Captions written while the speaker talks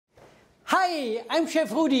Hi, I'm Chef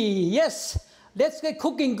Rudi. Yes, let's get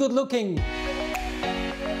cooking good looking.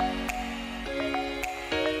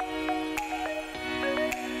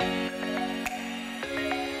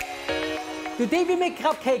 Today we make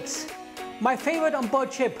crab cakes. My favorite on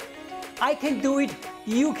board ship. I can do it,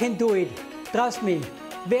 you can do it. Trust me,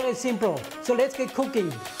 very simple. So let's get cooking.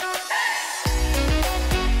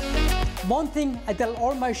 One thing I tell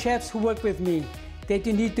all my chefs who work with me, that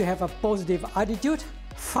you need to have a positive attitude,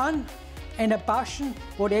 fun, and a passion,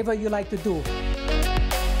 whatever you like to do.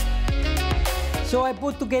 So I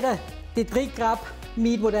put together the 3 crab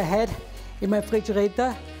meat what I had in my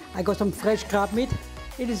refrigerator. I got some fresh crab meat.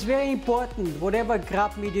 It is very important, whatever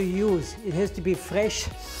crab meat you use, it has to be fresh.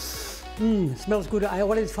 Smells good. I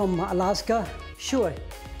ordered it from Alaska. Sure,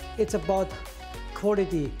 it's about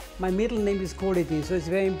quality. My middle name is quality, so it's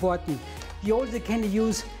very important. You also can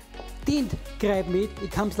use tinned crab meat.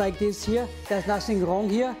 It comes like this here. There's nothing wrong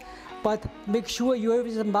here, but make sure you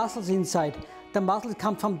have some muscles inside. The muscles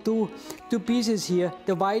come from two pieces here.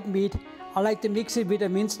 The white meat, I like to mix it with the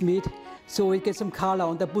minced meat, so it gets some color.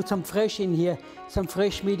 And I put some fresh in here, some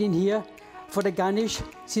fresh meat in here for the garnish.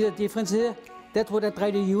 See the difference here? That's what I try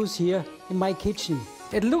to use here in my kitchen.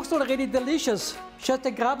 It looks already delicious. Just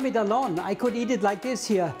the crab meat alone, I could eat it like this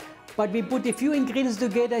here. But we put a few ingredients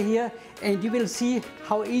together here and you will see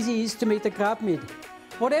how easy it is to make the crab meat.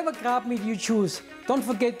 Whatever crab meat you choose, don't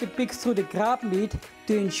forget to pick through the crab meat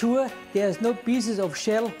to ensure there's no pieces of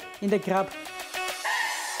shell in the crab.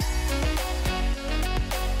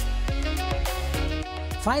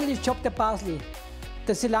 Finally chop the parsley,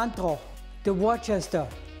 the cilantro, the Worcestershire,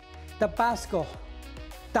 the Tabasco,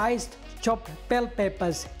 diced chopped bell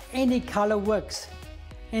peppers, any color works,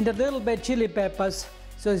 and a little bit chili peppers,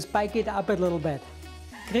 so spike it up a little bit.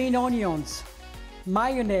 Green onions,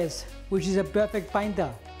 mayonnaise, which is a perfect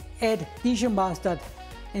binder. Add Dijon mustard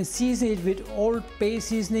and season it with all base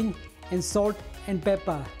seasoning and salt and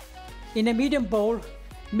pepper. In a medium bowl,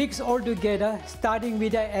 mix all together, starting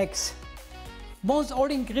with the eggs. Once all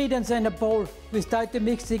ingredients are in a bowl, we start to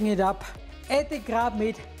mixing it up. Add the crab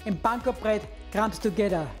meat and panko bread crumbs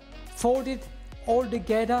together. Fold it all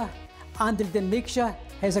together until the mixture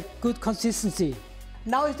has a good consistency.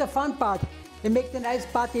 Now is the fun part. We make the nice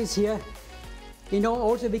patties here. You know,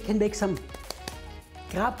 also we can make some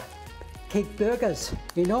crab cake burgers.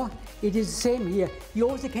 You know, it is the same here. You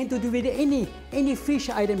also can do it with any fish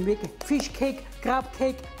item. Make fish cake, crab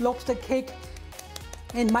cake, lobster cake,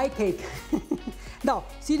 and my cake. Now,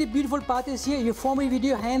 see the beautiful patties here? You form it with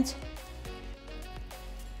your hands.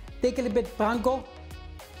 Take a little bit panko,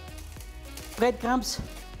 breadcrumbs.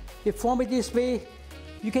 You form it this way.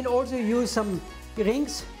 You can also use some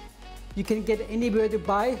rings. You can get anywhere to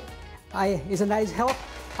buy. It's a nice help.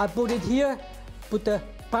 I put it here, put the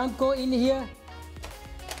panko in here,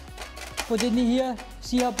 put it in here.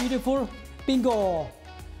 See how beautiful? Bingo!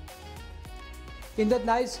 In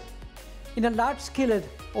a large skillet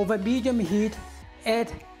over medium heat,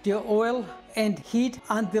 add the oil and heat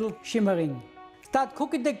until shimmering. Start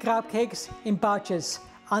cooking the crab cakes in batches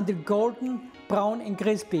until golden, brown and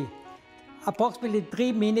crispy. Approximately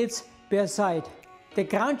 3 minutes per side. The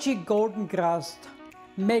crunchy golden crust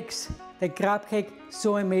makes the crab cake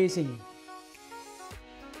so amazing.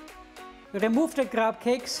 Remove the crab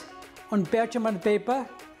cakes on parchment paper,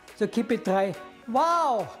 so keep it dry.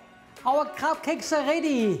 Wow! Our crab cakes are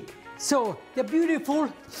ready! So, they're beautiful,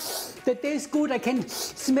 they taste good, I can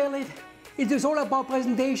smell it. It is all about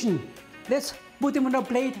presentation. Let's put them on a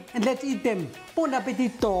plate and let's eat them. Buon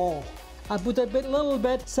appetito! I put a little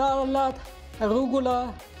bit salad,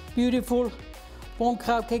 arugula, beautiful. 1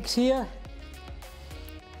 crab cakes here.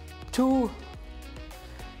 2,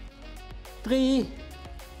 3,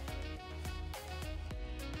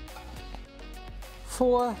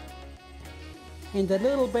 4, and a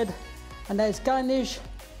little bit a nice garnish.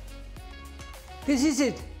 This is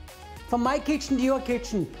it, from my kitchen to your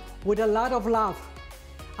kitchen, with a lot of love.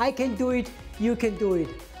 I can do it, you can do it.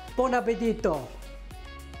 Buon appetito!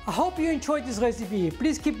 I hope you enjoyed this recipe.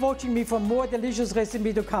 Please keep watching me for more delicious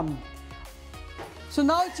recipes to come. So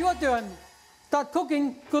now it's your turn. Start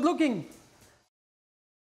cooking, good looking.